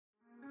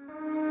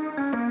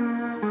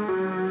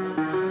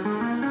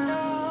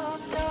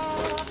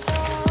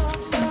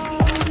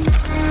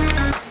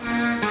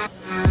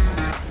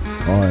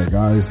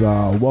guys?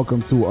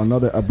 Welcome to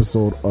another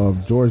episode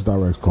of George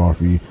Directs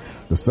Coffee.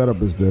 The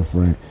setup is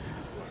different.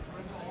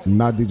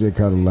 Not DJ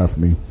Khaled left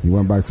me. He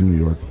went back to New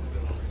York.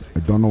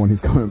 I don't know when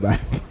he's coming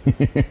back.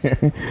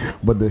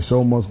 But the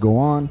show must go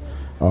on.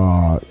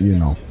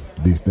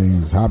 These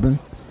things happen.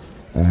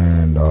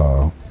 And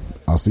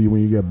I'll see you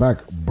when you get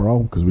back,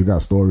 bro, because we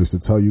got stories to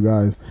tell you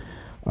guys.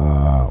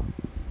 I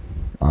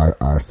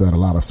said a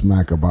lot of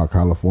smack about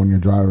California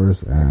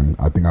drivers, and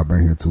I think I've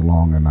been here too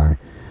long, and I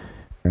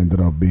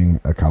ended up being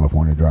a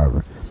California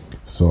driver.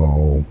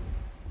 So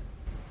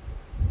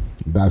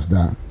that's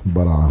that.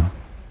 But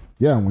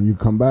when you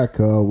come back,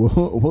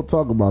 we'll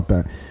talk about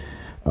that.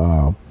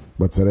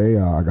 But today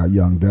I got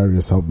young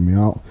Darius helping me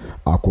out.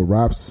 Aqua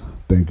Raps,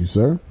 thank you,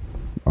 sir.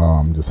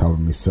 Just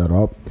helping me set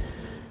up.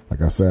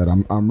 Like I said,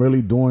 I'm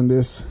really doing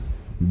this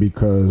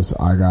because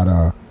I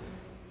gotta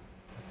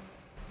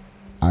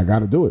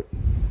do it.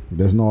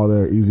 There's no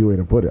other easy way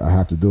to put it. I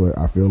have to do it.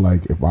 I feel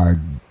like if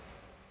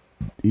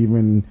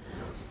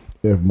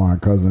my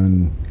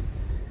cousin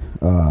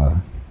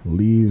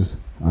leaves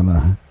on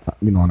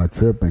a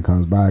trip and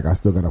comes back, I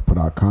still gotta put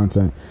out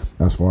content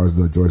as far as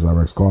the George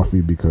Directs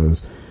Coffee,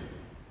 because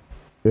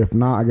if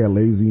not, I get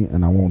lazy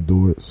and I won't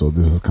do it. So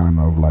this is kind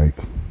of like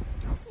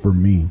for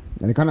me,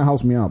 and it kind of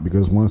helps me out,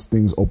 because once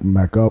things open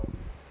back up,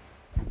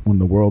 when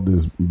the world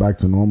is back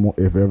to normal,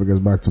 if it ever gets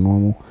back to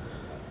normal,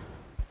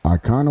 I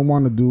kind of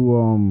want to do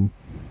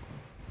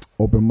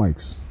open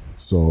mics.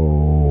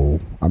 So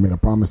I made a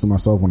promise to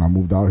myself when I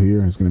moved out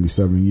here. It's going to be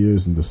 7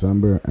 years in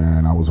December,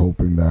 and I was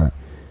hoping that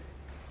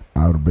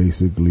I would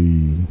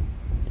basically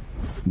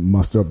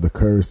muster up the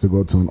courage to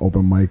go to an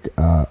open mic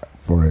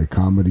for a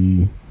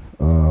comedy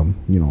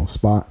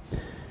spot.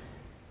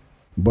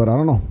 But I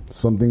don't know,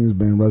 something's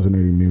been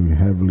resonating me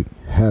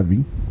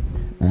heavy,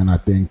 and I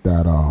think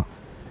that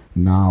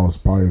now is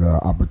probably the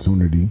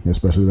opportunity,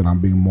 especially that I'm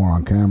being more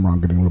on camera.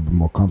 I'm getting a little bit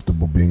more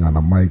comfortable being on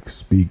a mic,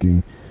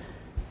 speaking.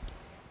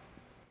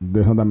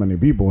 There's not that many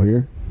people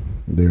here.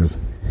 There's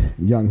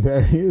young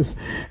Darius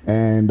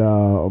and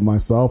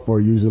myself, or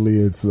usually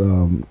it's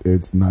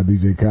not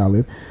DJ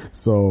Khaled.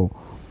 So,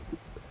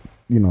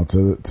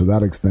 to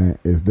that extent,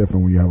 it's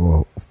different when you have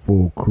a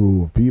full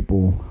crew of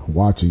people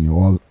watching you.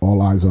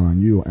 All eyes are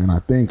on you. And I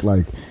think,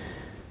 like,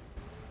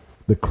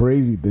 the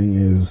crazy thing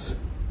is,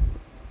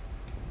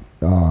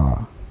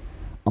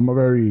 I'm a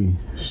very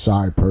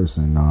shy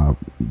person,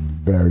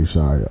 very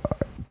shy.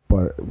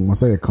 But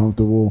once I get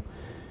comfortable,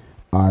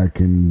 I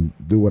can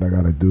do what I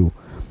gotta do,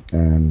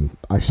 and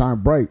I shine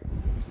bright.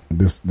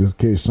 This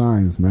kid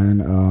shines,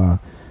 man.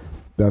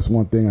 That's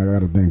one thing I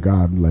gotta thank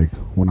God. Like,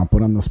 when I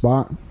put on the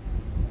spot,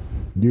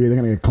 you're either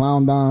gonna get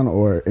clowned on,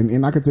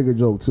 and I could take a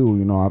joke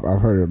too.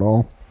 I've heard it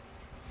all.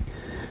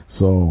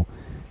 So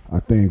I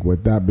think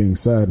with that being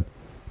said,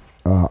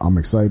 I'm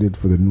excited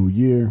for the new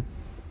year.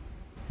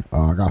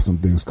 I got some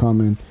things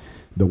coming.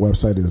 The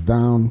website is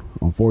down,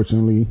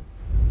 unfortunately.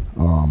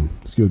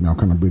 Excuse me, I'm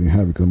kind of breathing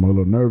heavy because I'm a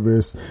little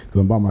nervous because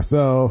I'm by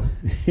myself.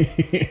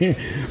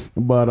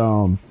 But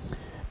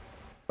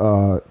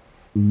the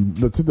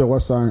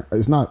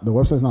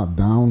website's not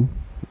down.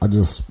 I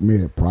just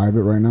made it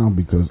private right now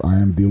because I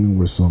am dealing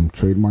with some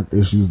trademark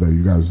issues that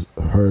you guys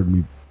heard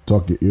me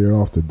talk your ear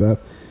off to death.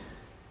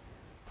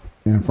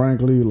 And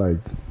frankly,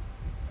 like,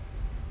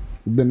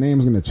 the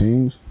name's gonna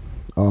change.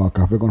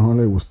 Cafe con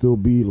Jorge will still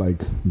be like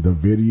the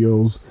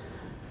videos,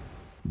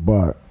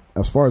 but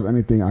as far as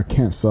anything, I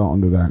can't sell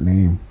under that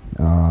name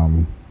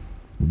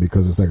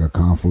because it's like a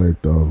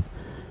conflict of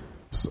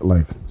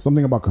like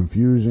something about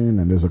confusion.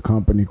 And there's a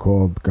company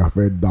called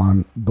Cafe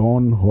Don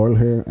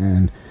Jorge,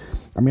 and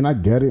I mean, I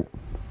get it,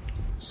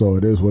 so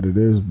it is what it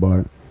is,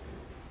 but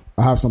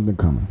I have something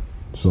coming,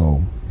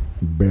 so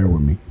bear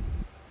with me.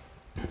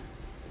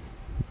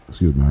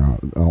 Excuse me, I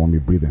don't want me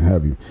breathing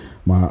heavy.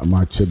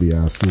 My chibi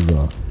ass is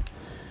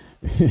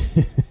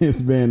it's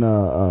been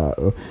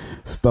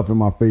stuffing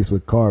my face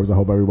with carbs. I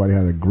hope everybody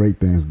had a great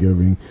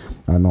Thanksgiving.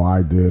 I know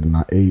I did, and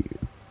I ate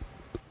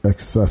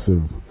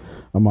excessive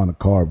amount of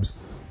carbs,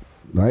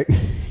 right?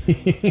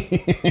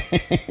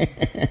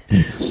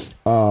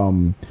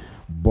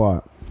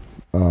 But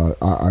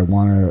I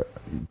want to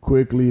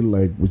quickly,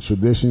 like with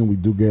tradition, we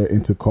do get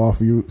into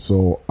coffee,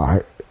 so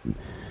I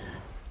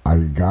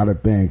gotta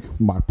thank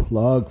my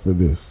plug for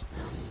this,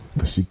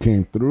 because she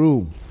came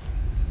through.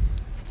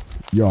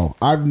 Yo,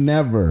 I've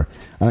never,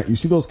 you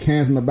see those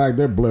cans in the back,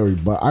 they're blurry,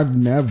 but I've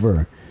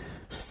never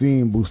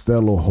seen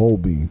Bustelo whole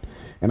bean,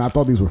 and I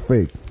thought these were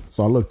fake,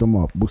 so I looked them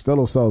up.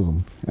 Bustelo sells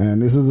them,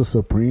 and this is a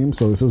Supreme,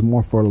 so this is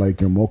more for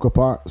like your mocha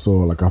pot, so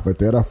like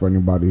cafetera for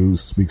anybody who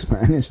speaks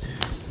Spanish.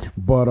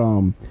 But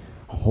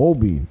whole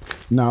bean,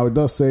 now it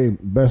does say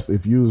best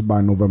if used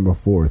by November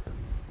 4th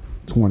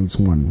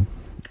 2020.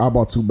 I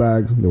bought 2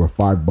 bags. They were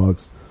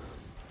 $5.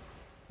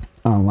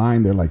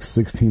 Online they're like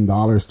 $16,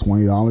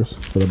 $20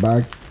 for the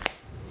bag.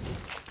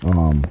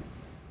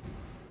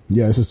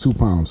 This is 2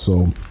 pounds,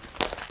 so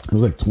it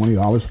was like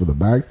 $20 for the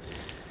bag.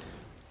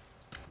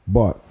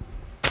 But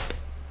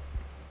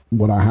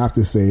what I have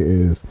to say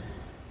is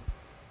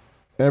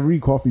every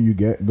coffee you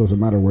get, doesn't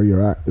matter where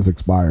you're at, is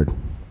expired.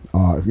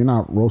 If you're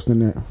not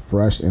roasting it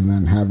fresh and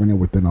then having it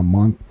within a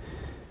month,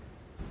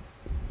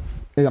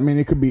 I mean,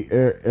 it could be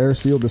air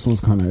sealed. This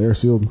one's kind of air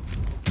sealed,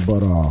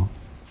 but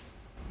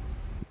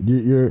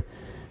your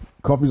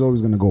coffee's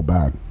always gonna go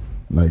bad.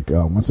 Like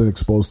once it's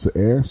exposed to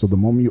air. So the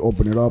moment you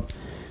open it up,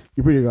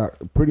 you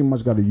pretty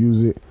much got to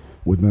use it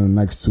within the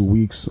next 2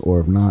 weeks, or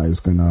if not, it's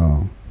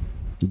gonna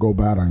go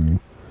bad on you.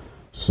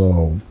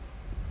 So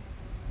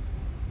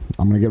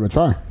I'm gonna give it a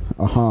try.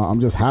 I'm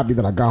just happy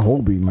that I got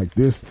whole bean. Like,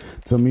 this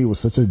to me was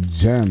such a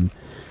gem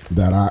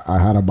that I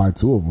had to buy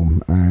 2 of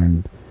them,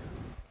 and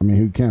I mean,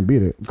 who can't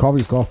beat it?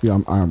 Coffee's coffee.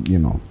 I'm you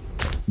know,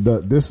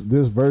 this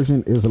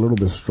version is a little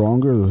bit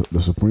stronger. The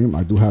Supreme.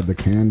 I do have the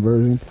canned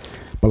version,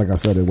 but like I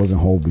said, it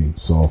wasn't whole bean,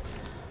 so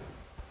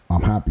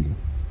I'm happy.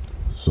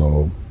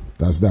 So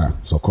that's that.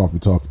 So Coffee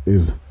Talk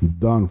is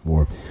done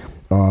for.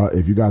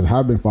 If you guys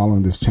have been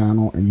following this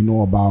channel and you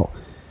know about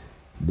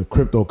the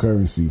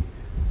cryptocurrency,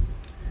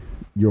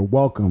 you're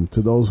welcome.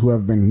 To those who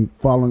have been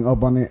following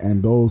up on it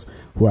and those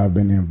who have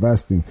been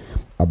investing,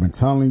 I've been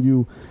telling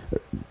you,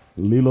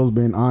 Lilo's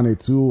been on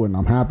it too, and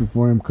I'm happy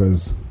for him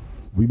because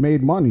we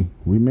made money.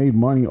 We made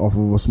money off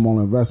of a small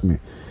investment.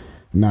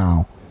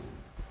 Now,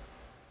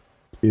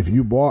 if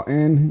you bought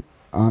in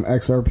on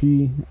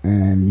XRP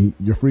and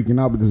you're freaking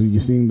out because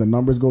you're seeing the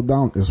numbers go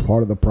down, it's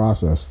part of the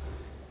process.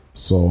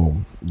 So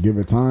give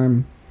it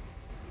time.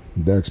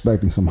 They're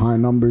expecting some high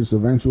numbers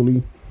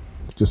eventually.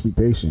 Just be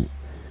patient.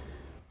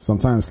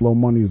 Sometimes slow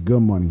money is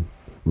good money.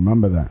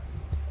 Remember that.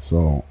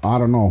 So I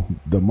don't know.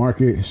 The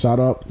market shot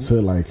up to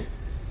the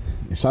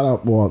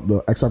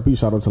XRP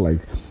shot up to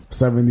like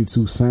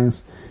 72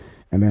 cents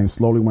and then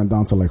slowly went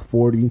down to like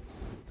 40.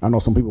 I know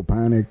some people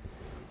panicked,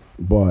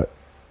 but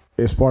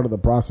it's part of the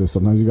process.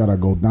 Sometimes you gotta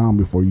go down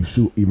before you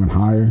shoot even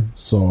higher.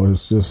 So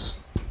it's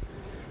just,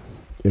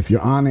 if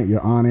you're on it,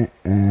 you're on it,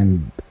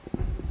 and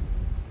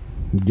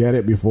get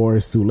it before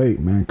it's too late,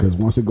 man. Because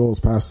once it goes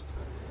past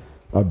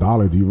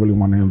 $1, do you really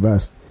want to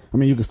invest? I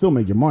mean, you can still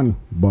make your money,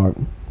 but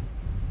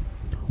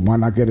why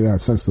not get it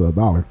at cents to the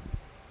dollar?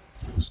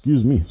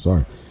 Excuse me,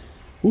 sorry.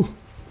 Whew.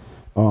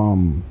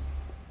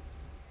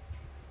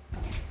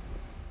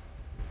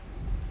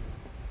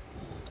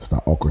 It's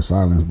that awkward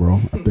silence, bro.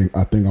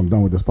 I think I'm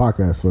done with this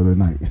podcast for the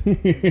night.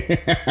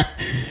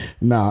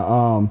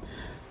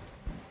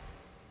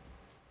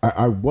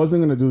 I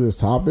wasn't gonna do this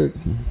topic,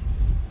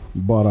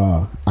 but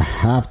I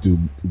have to.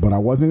 But I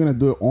wasn't gonna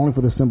do it only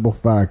for the simple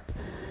fact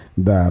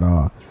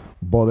that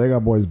Bodega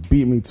Boys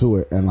beat me to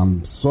it, and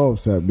I'm so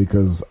upset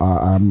because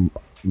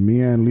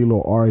me and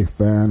Lilo are a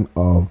fan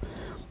of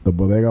the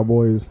Bodega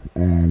Boys,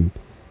 and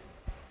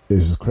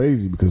it's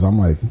crazy because I'm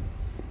like,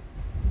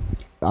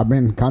 I've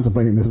been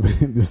contemplating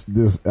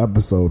this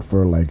episode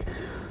for like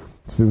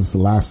since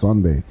last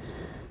Sunday,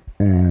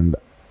 and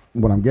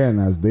what I'm getting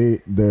as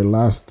their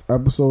last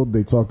episode,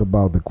 they talked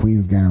about the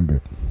Queen's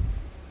Gambit.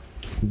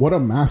 What a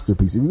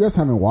masterpiece! If you guys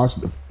haven't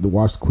watched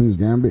the Queen's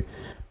Gambit,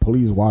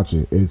 please watch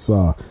it. It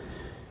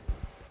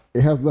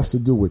has less to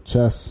do with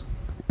chess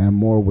and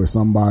more with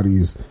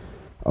somebody's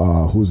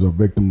who's a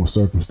victim of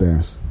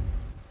circumstance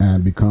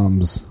and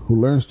who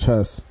learns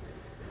chess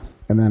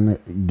and then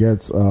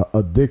gets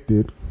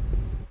addicted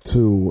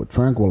to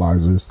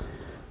tranquilizers,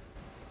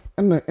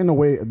 and in a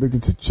way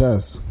addicted to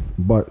chess.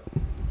 But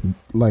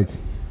like,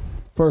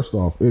 first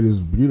off, it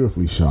is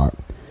beautifully shot.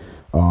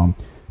 I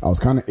was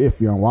kind of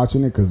iffy on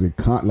watching it because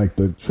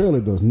the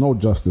trailer does no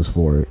justice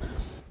for it,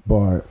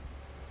 but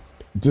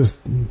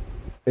just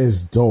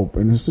it's dope,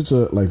 and it's such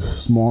a like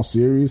small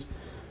series.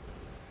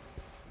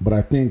 But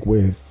I think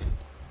with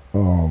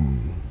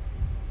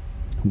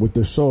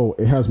the show,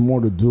 it has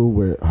more to do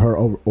with her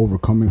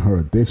overcoming her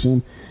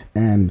addiction,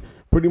 and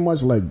pretty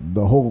much like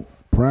the whole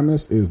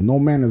premise is no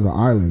man is an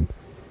island.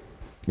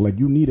 Like,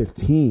 you need a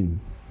team.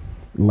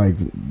 Like,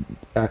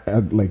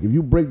 like if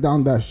you break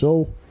down that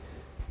show,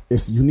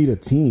 you need a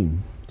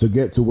team to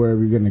get to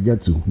wherever you're gonna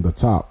get to, the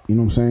top. You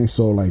know what I'm saying?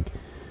 So like,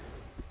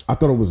 I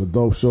thought it was a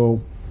dope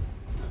show.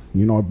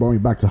 You know, it brought me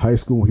back to high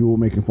school. People were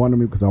making fun of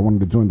me because I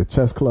wanted to join the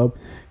chess club.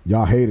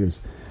 Y'all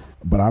haters.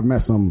 But I've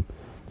met some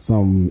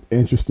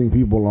interesting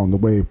people along the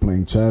way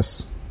playing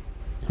chess.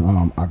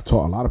 I've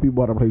taught a lot of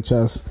people how to play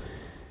chess.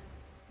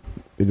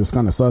 It just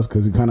kind of sucks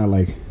because you kind of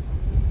like,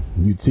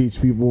 you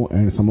teach people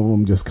and some of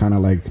them just kind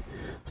of like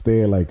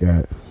stay like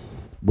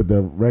with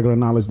the regular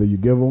knowledge that you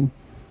give them.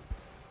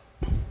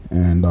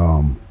 And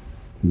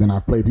then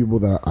I've played people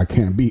that I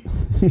can't beat.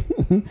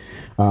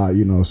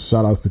 You know,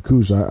 shout outs to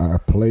Kush.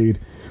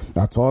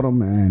 I taught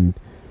him, and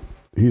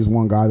he's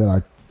one guy that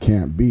I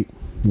can't beat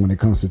when it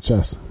comes to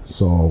chess.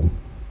 So,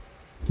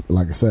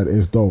 like I said,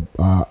 it's dope.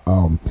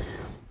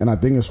 And I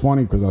think it's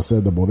funny because I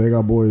said the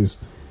Bodega Boys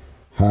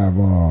have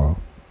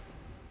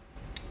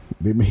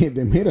they made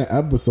an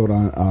episode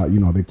on you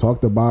know, they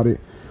talked about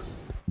it,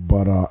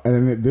 but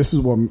and this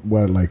is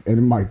what like,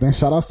 and Mike, then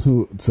shout outs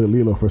to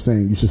Lilo for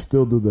saying you should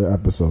still do the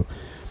episode.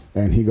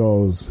 And he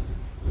goes,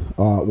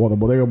 well, the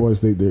Bodega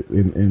Boys, they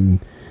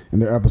in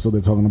their episode,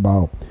 they're talking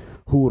about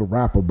who would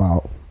rap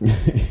about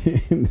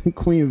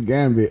Queen's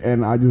Gambit,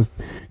 and I just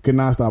could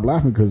not stop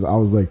laughing because I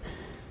was like,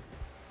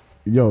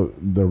 yo,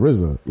 the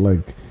RZA,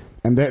 like,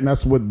 and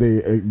that's what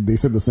they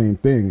said the same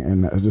thing,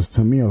 and it's just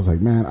to me, I was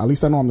like, man, at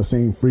least I know I'm the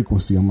same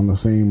frequency, I'm on the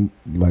same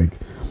like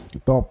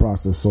thought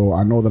process, so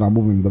I know that I'm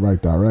moving in the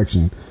right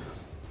direction.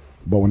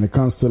 But when it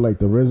comes to like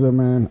the RZA,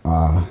 man,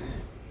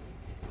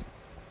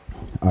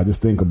 I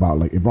just think about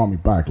like it brought me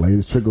back, like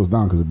it trickles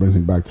down because it brings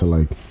me back to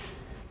like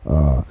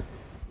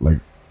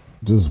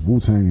just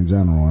Wu-Tang in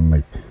general,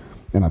 and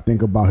I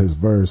think about his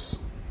verse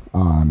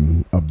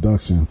on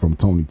Abduction from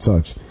Tony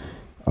Touch,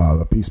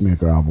 the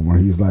Peacemaker album, where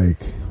he's like,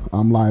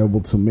 I'm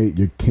liable to mate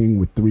your king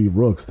with 3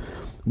 rooks,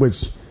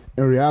 which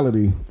in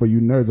reality, for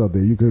you nerds out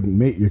there, you could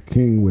mate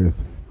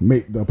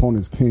the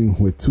opponent's king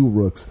with 2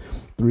 rooks.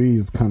 3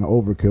 is kind of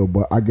overkill,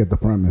 but I get the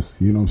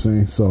premise, you know what I'm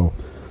saying? So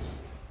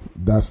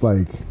that's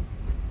like,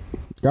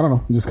 I don't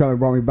know, it just kind of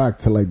brought me back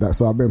to like that.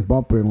 So I've been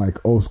bumping like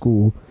old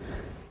school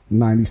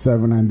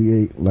 97,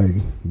 98 like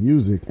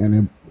music,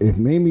 and it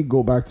made me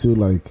go back to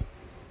like,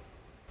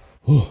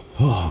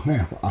 oh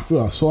man, I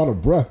feel so out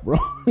of breath, bro.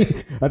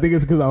 I think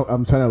it's because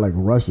I'm trying to like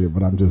rush it,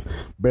 but I'm just,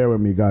 bear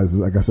with me, guys.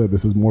 Like I said,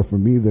 this is more for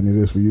me than it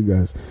is for you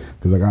guys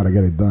because I gotta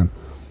get it done.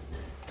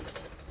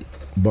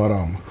 But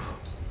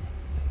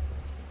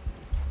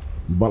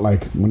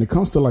like when it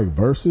comes to like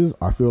verses,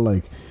 I feel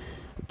like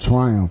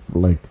Triumph,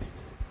 like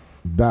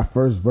that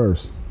first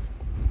verse.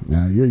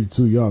 Yeah, you're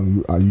too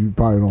young. You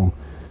probably don't.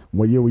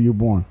 What year were you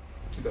born?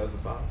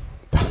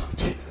 2005.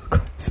 Jesus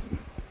Christ.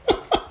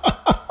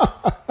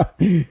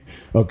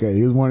 Okay,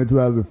 he was born in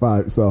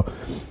 2005. So,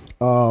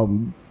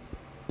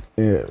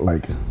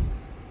 like,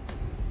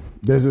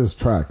 there's this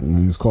track,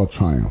 and it's called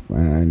Triumph,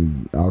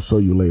 and I'll show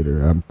you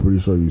later. I'm pretty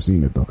sure you've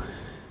seen it though,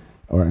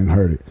 and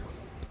heard it.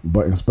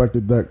 But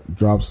Inspector Deck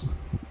drops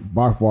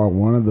by far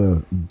one of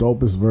the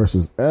dopest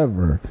verses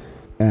ever,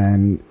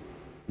 and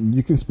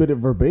you can spit it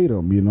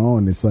verbatim, you know,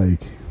 and it's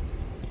like,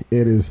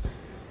 it is.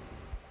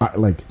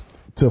 Like,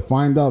 to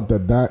find out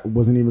that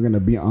wasn't even going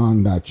to be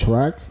on that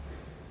track,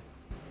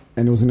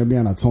 and it was going to be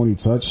on a Tony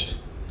Touch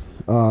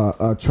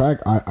track,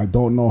 I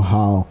don't know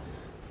how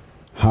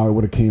it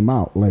would have came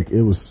out. Like,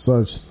 it was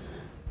such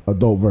a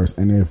dope verse.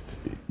 And if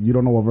you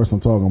don't know what verse I'm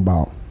talking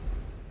about,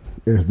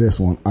 it's this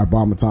one. I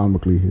bomb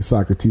atomically.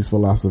 Socrates'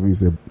 philosophy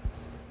said,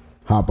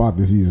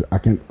 hypotheses I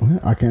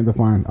can't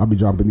define. I'll be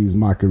dropping these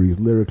mockeries.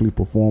 Lyrically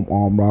perform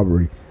armed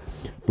robbery.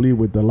 Flee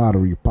with the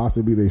lottery.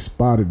 Possibly they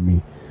spotted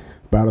me.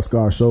 Battle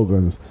Scar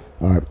Shoguns.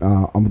 All right,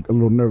 I'm a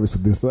little nervous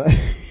with this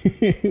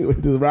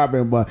with this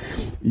rapping, but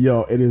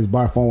yo, it is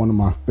by far one of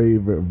my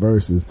favorite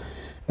verses,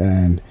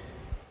 and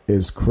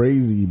it's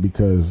crazy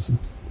because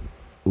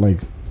like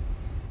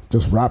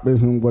just rap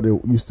isn't what it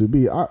used to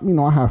be. I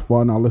have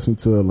fun. I listen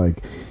to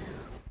like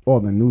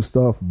all the new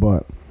stuff,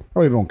 but I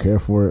really don't care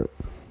for it.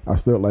 I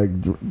still like,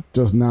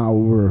 just now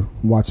we were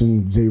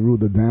watching J. Rue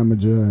the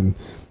Damager and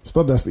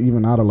stuff that's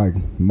even out of like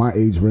my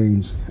age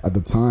range at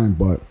the time,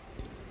 but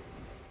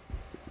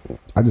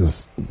I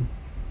just,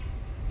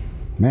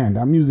 man,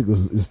 that music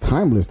is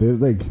timeless. There's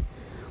like,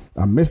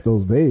 I miss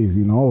those days,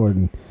 you know,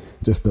 and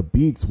just the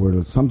beats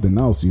were something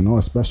else, you know,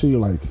 especially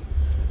like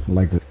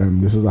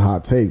this is a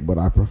hot take, but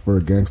I prefer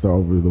Gangsta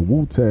over the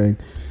Wu-Tang,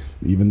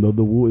 even though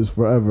the Wu is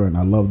forever, and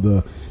I love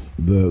the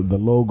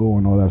logo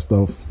and all that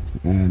stuff.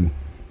 And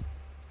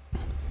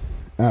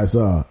as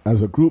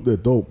a group, they're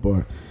dope,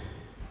 but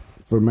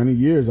for many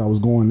years I was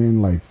going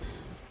in like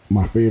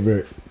my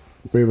favorite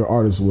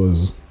artist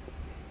was,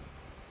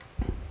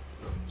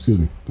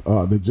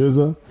 the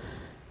GZA,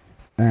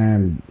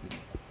 and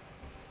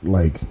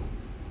like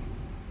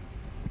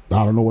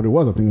I don't know what it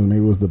was. I think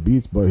maybe it was the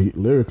beats, but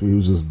lyrically he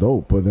was just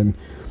dope. But then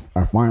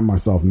I find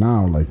myself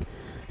now like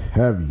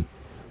heavy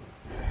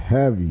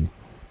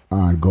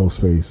on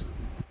Ghostface,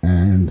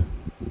 and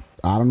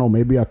I don't know,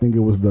 maybe I think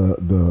it was the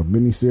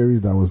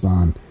miniseries that was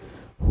on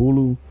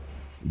Hulu,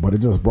 but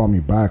it just brought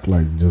me back,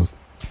 like just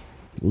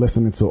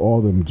listening to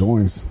all them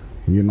joints,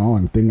 you know,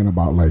 and thinking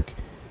about like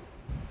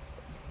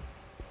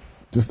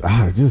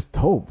just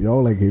dope, yo.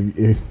 Like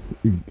if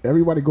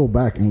everybody go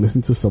back and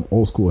listen to some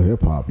old school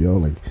hip hop, yo,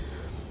 like,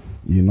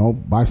 you know,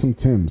 buy some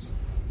Timbs,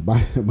 buy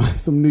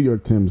some New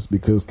York Timbs,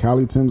 because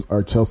Cali Timbs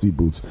are Chelsea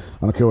boots. I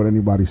don't care what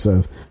anybody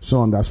says.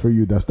 Sean, that's for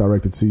you. That's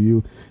directed to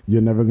you.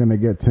 You're never gonna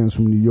get Timbs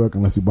from New York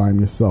unless you buy them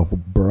yourself,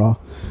 bruh.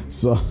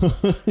 So,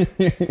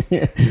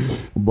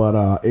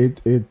 but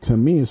it to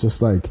me, it's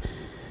just like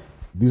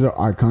these are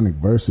iconic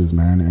verses,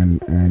 man,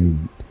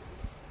 and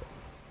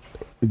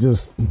it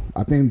just,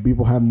 I think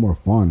people have more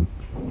fun.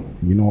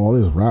 You know, all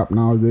this rap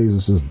nowadays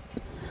is just,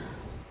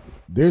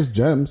 there's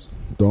gems.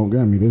 Don't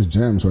get me. There's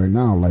gems right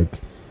now. Like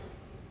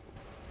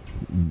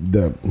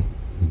the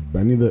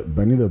Benny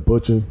the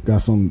Butcher got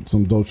some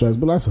dope tracks,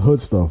 but that's hood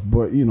stuff.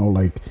 But you know,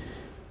 like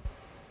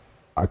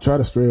I try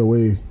to stray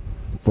away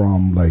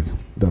from like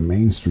the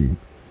mainstream.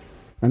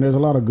 And there's a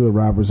lot of good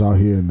rappers out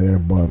here and there,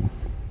 but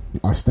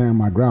I stand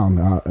my ground.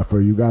 For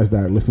you guys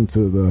that listen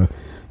to the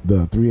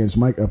 3-inch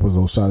mic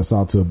episode, shout us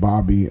out to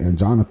Bobby and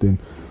Jonathan.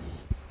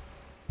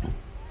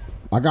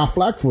 I got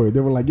flack for it. They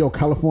were like, yo,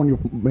 California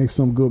makes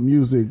some good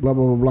music, blah,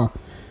 blah, blah, blah.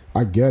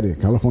 I get it.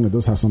 California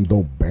does have some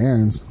dope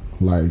bands.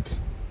 Like,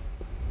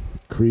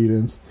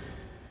 Creedence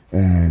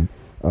and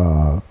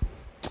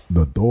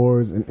the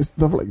Doors and it's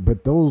stuff like.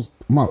 But those,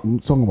 I'm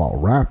talking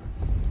about rap.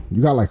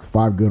 You got like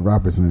 5 good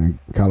rappers in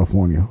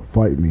California.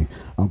 Fight me.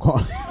 I'm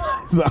calling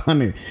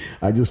on it.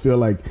 I just feel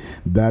like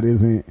that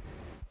isn't.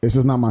 It's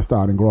just not my style.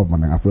 I didn't grow up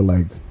on it. I feel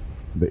like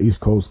the East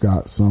Coast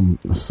got some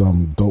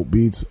dope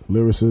beats,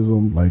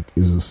 lyricism. Like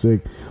it's just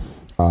sick.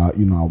 I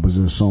was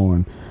just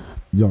showing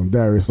Young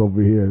Darius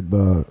over here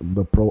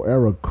the Pro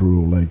Era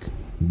crew. Like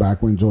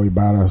back when Joey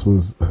Badass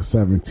was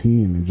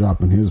 17 and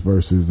dropping his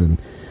verses and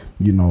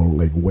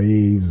like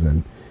waves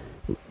and.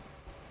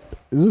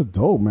 It's just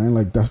dope, man.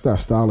 Like that's that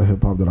style of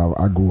hip hop that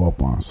I grew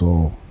up on.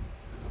 So,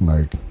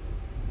 like,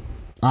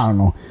 I don't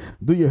know.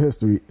 Do your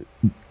history,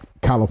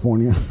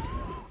 California.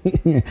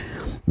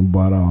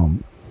 But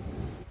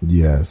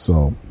yeah.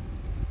 So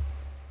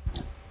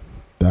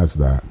that's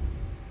that.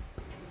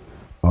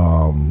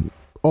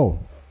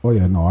 Oh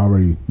yeah. No, I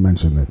already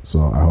mentioned it.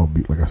 So I hope,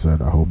 like I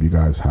said, I hope you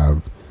guys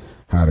have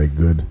had a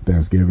good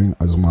Thanksgiving.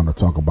 I just wanted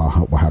to talk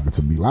about what happened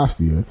to me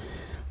last year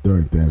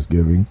during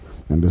Thanksgiving,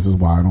 and this is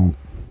why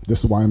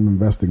I'm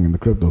investing in the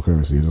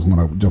cryptocurrency. I just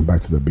want to jump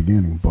back to the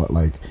beginning. But,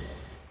 like,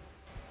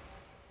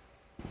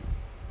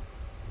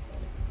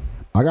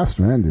 I got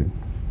stranded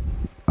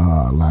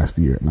last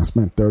year. And I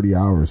spent 30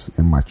 hours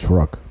in my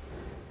truck.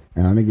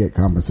 And I didn't get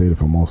compensated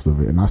for most of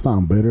it. And I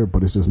sound bitter,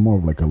 but it's just more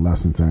of, like, a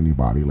lesson to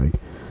anybody. Like,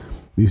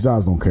 these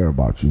jobs don't care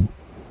about you.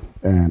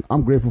 And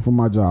I'm grateful for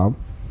my job.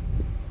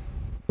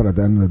 But at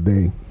the end of the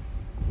day,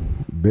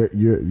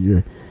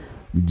 you're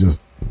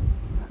just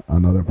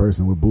another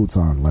person with boots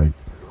on. Like,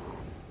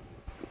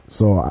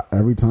 so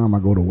every time I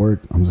go to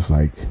work, I'm just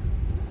like,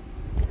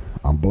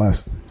 I'm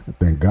blessed.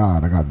 Thank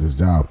God I got this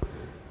job.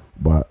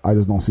 But I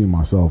just don't see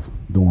myself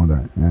doing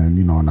that. And,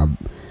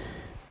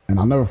 and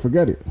I'll never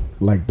forget it.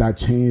 Like, that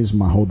changed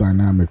my whole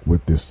dynamic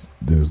with this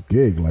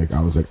gig. Like,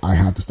 I was like, I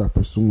have to start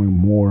pursuing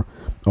more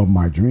of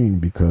my dream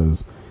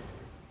because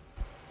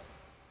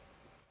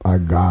I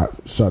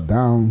got shut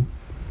down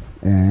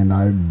and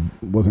I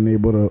wasn't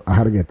able to, I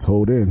had to get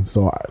towed in.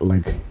 So,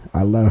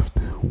 I left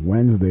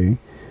Wednesday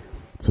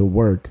to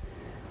work,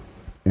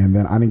 and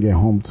then I didn't get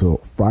home till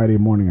Friday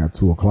morning at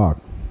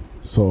 2:00.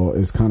 So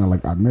it's kind of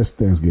like I missed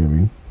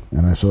Thanksgiving,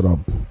 and I showed up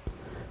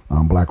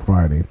on Black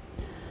Friday,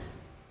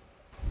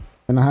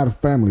 and I had a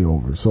family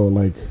over. So,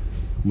 like,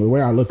 the way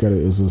I look at it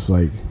is just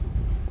like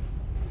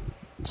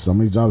some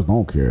of these jobs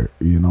don't care,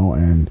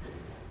 and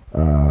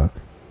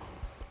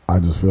I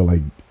just feel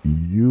like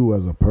you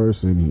as a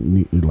person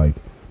need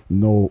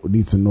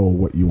to know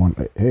what you want.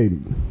 Hey,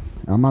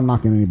 I'm not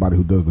knocking anybody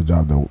who does the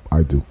job that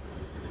I do.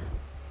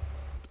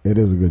 It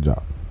is a good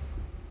job.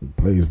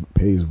 It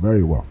pays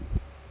very well.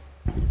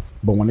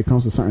 But when it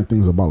comes to certain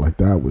things about like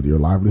that with your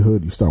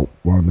livelihood, you start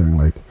wondering,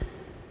 like,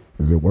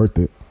 is it worth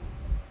it?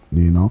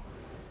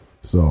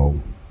 So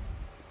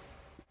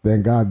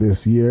thank God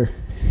this year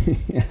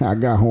I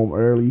got home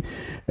early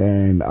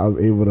and I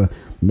was able to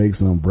make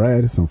some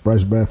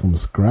fresh bread from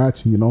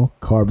scratch.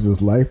 Carbs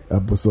is Life,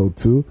 episode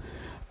 2.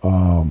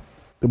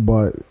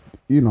 But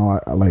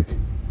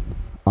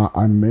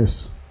I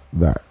miss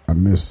that. I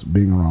miss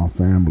being around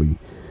family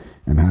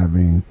and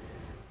having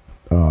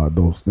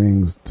those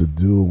things to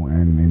do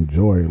and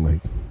enjoy.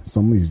 Like,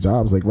 some of these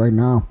jobs, like right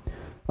now,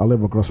 I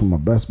live across from a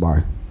Best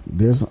Buy.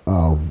 There's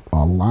a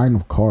line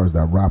of cars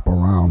that wrap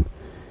around.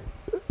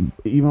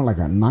 Even like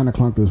at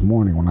 9:00 this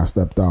morning when I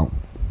stepped out,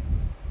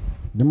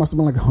 there must have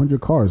been like 100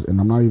 cars, and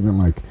I'm not even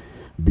like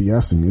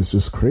BSing. It's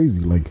just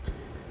crazy. Like,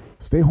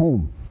 stay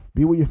home,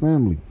 be with your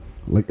family,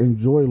 like,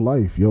 enjoy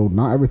life, yo.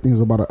 Not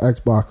everything's about an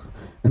Xbox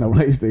and a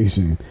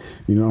PlayStation.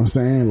 You know what I'm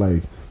saying?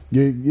 Like,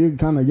 you're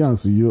kind of young,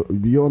 so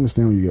you'll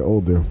understand when you get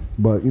older.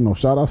 But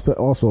shout outs to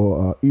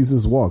also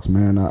Eases Walks,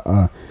 man.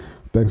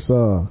 Thanks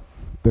for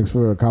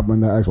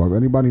copping that Xbox.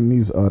 Anybody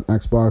needs an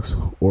Xbox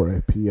or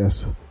a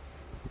PS5,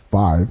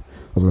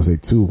 I was gonna say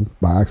 2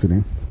 by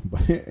accident,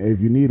 but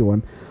if you need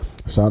one,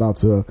 shout out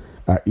to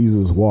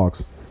Eases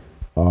Walks.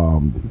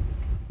 You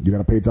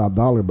gotta pay top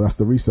dollar, but that's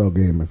the resale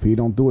game. If he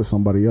don't do it,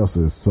 somebody else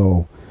is.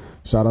 So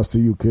shout outs to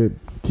you, kid.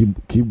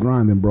 Keep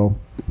grinding, bro.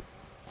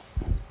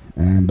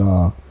 And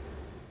I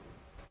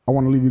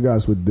want to leave you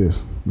guys with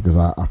this because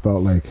I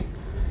felt like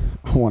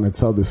I want to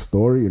tell this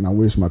story, and I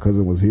wish my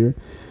cousin was here.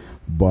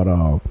 But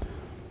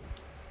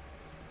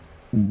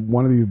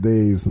one of these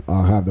days,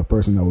 I'll have the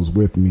person that was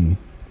with me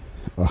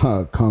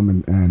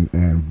come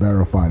and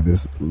verify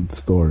this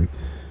story.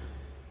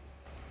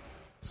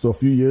 So a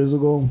few years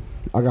ago,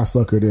 I got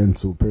suckered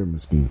into a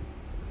pyramid scheme,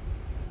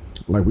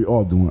 like we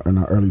all do in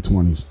our early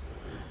 20s.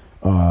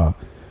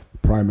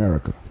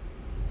 Primerica.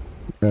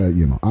 I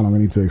don't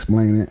need to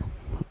explain it.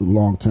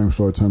 Long-term,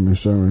 short-term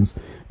insurance,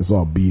 it's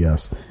all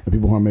BS. And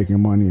people who are making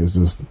money,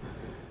 it's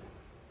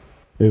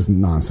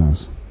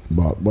nonsense.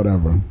 But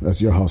whatever,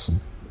 that's your hustle.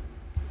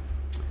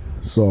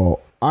 So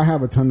I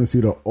have a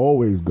tendency to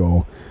always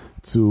go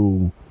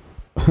to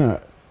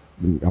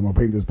I'm gonna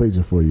paint this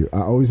picture for you. I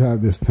always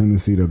have this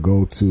tendency to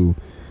go to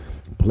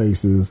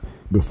places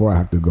before I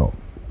have to go.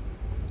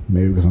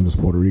 maybe because I'm just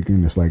Puerto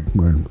Rican. It's like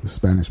when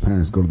Spanish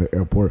parents go to the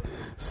airport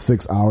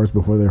 6 hours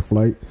before their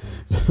flight.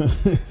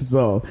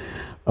 So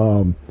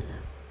I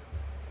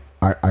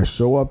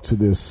show up to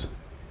this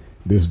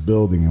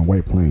building in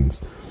White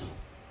Plains,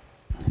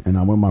 and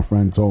I'm with my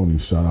friend Tony.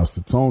 Shout outs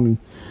to Tony.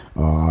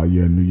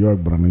 You're in New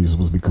York, but I know you're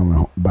supposed to be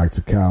coming back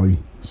to Cali,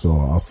 so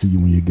I'll see you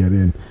when you get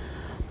in.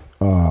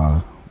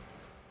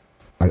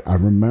 I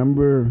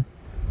remember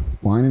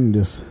finding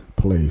this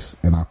place,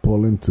 and I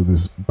pull into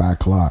this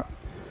back lot,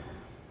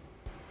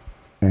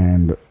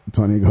 and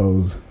Tony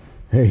goes,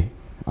 "Hey,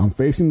 I'm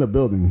facing the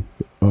building."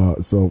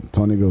 So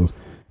Tony goes,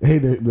 "Hey,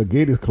 the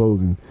gate is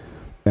closing."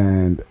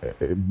 And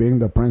being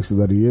the prankster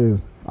that he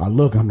is, I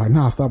look, I'm like,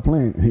 "Nah, stop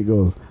playing." And he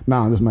goes,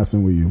 "Nah, I'm just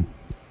messing with you."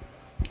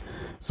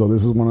 So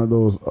this is one of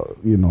those,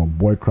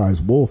 boy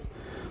cries wolf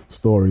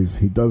stories.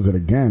 He does it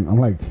again. I'm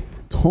like,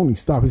 "Tony,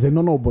 stop." He said,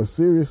 no, but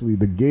seriously,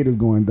 the gate is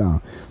going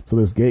down. So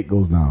this gate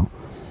goes down.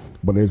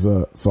 But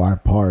so I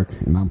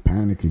park, and I'm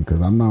panicking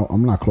because I'm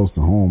not close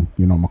to home.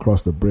 I'm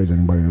across the bridge.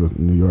 Anybody knows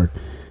New York,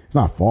 it's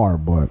not far,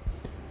 but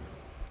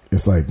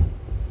it's like,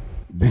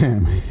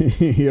 damn,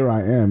 here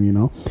I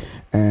am,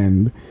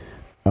 and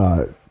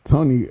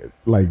Tony,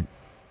 like,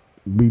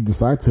 we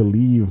decide to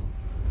leave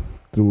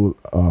through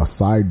a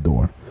side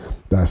door.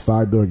 That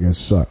side door gets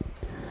shut.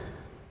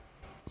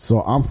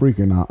 So I'm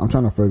freaking out. I'm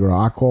trying to figure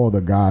out. I call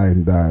the guy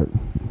that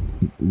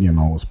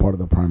was part of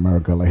the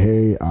Primerica. Like,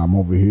 "Hey, I'm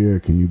over here.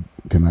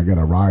 Can I get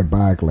a ride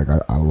back? Like, I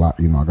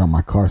got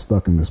my car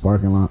stuck in this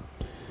parking lot."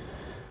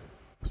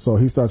 So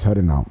he starts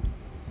heading out.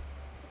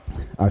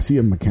 I see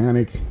a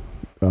mechanic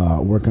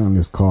working on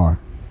his car.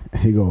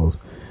 He goes,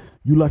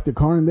 "You left your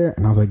car in there?"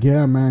 And I was like,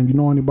 "Yeah, man. You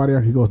know anybody?"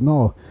 He goes,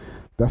 "No,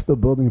 that's the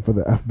building for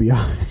the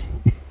FBI."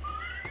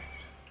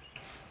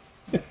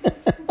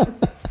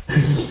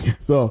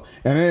 So,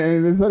 and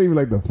it's not even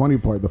like the funny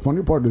part. The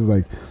funny part is,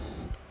 like,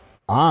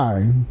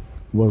 I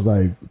was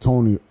like,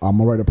 "Tony, I'm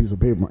gonna write a piece of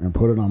paper and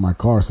put it on my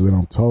car so they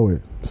don't tow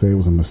it. Say it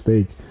was a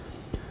mistake."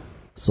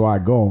 So I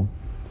go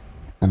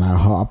and I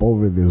hop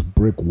over this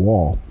brick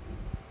wall.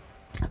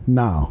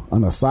 Now,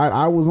 on the side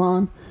I was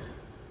on,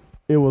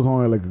 it was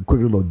only like a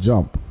quick little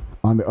jump.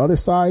 On the other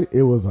side,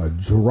 it was a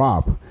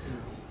drop.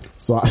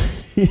 So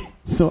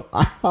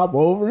I hop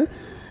over,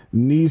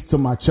 knees to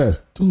my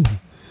chest,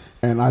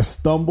 and I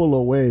stumble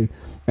away.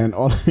 And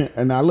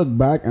I look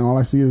back, and all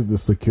I see is the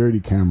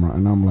security camera,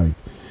 and I'm like,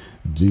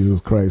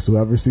 Jesus Christ!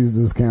 Whoever sees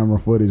this camera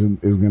footage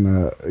is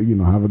gonna,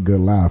 have a good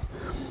laugh.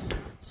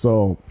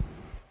 So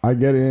I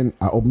get in,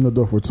 I open the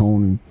door for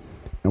Tony,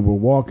 and we're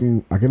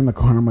walking. I get in the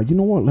car, and I'm like, you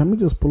know what? Let me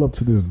just pull up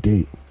to this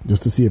gate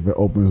just to see if it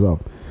opens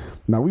up.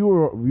 Now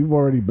we've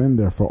already been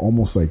there for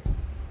almost like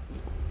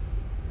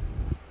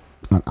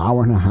an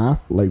hour and a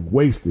half, like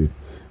wasted,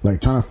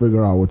 like trying to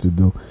figure out what to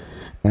do.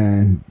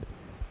 And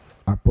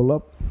I pull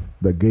up,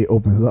 the gate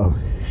opens up.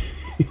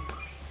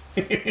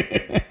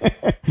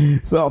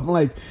 So I'm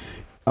like,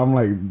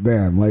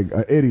 damn, like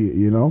an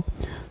idiot,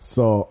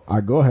 So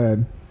I go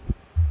ahead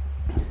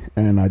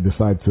and I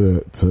decide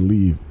to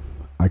leave.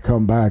 I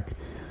come back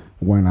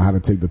when I had to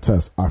take the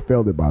test. I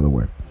failed it, by the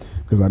way,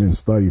 because I didn't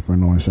study for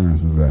no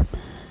insurance exam.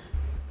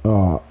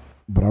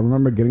 But I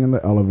remember getting in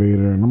the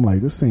elevator, and I'm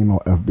like, this ain't no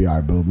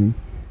FBI building.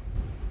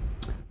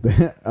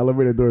 The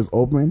elevator doors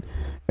open,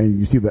 and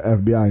you see the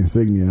FBI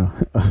insignia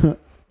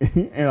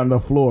and on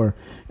the floor,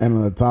 and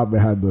on the top it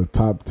had the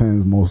top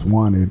 10 most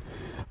wanted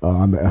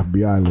on the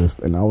FBI list.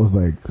 And I was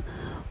like,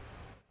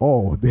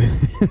 oh,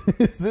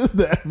 this is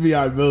the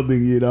FBI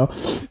building,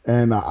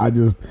 And I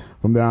just,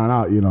 from there on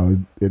out,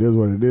 it is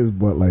what it is.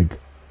 But like,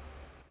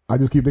 I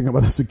just keep thinking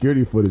about the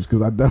security footage,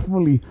 because I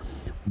definitely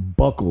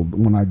buckled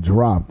when I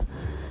dropped,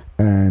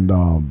 and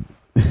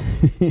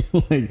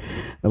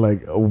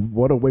like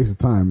what a waste of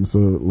time. So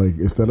like,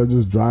 instead of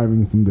just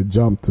driving from the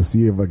jump to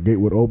see if a gate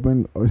would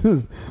open, I was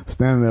just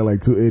standing there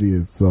like two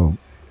idiots. So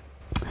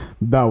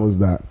that was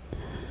that.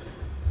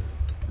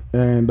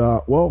 And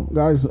well,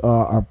 guys,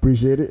 I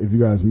appreciate it if you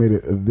guys made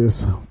it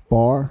this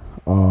far.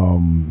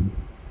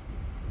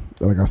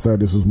 Like I said,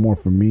 this was more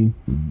for me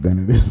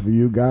than it is for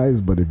you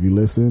guys, but if you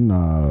listen,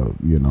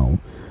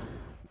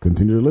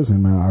 continue to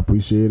listen, man. I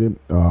appreciate it.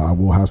 I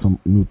will have some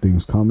new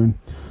things coming.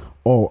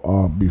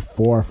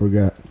 Before I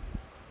forget,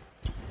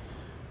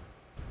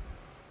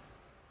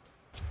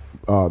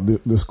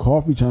 this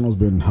coffee channel has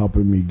been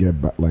helping me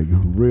get back, like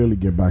really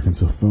get back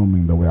into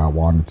filming the way I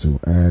wanted to.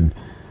 And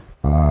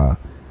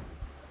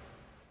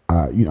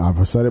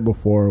I've said it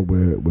before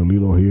with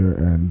Lilo here,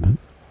 and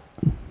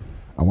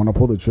I want to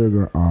pull the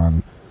trigger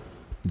on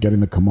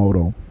getting the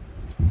Komodo.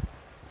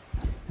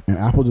 And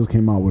Apple just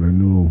came out with a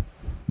new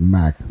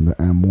Mac, the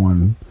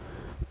M1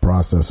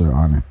 processor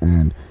on it,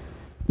 and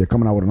they're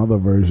coming out with another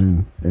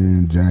version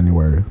in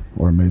January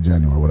or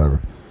mid-January,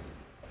 whatever.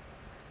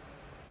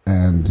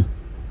 And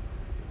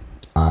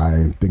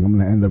I think I'm going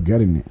to end up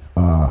getting it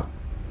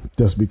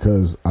just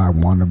because I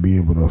want to be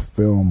able to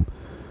film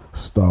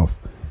stuff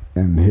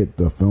and hit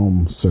the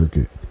film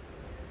circuit.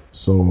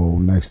 So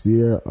next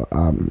year,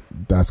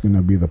 that's going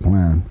to be the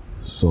plan.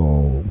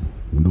 So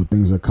new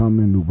things are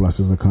coming, new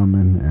blessings are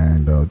coming,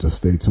 and just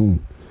stay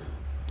tuned.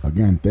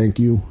 Again, thank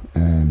you,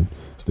 and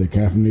stay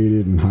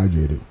caffeinated and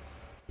hydrated.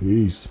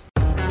 Peace.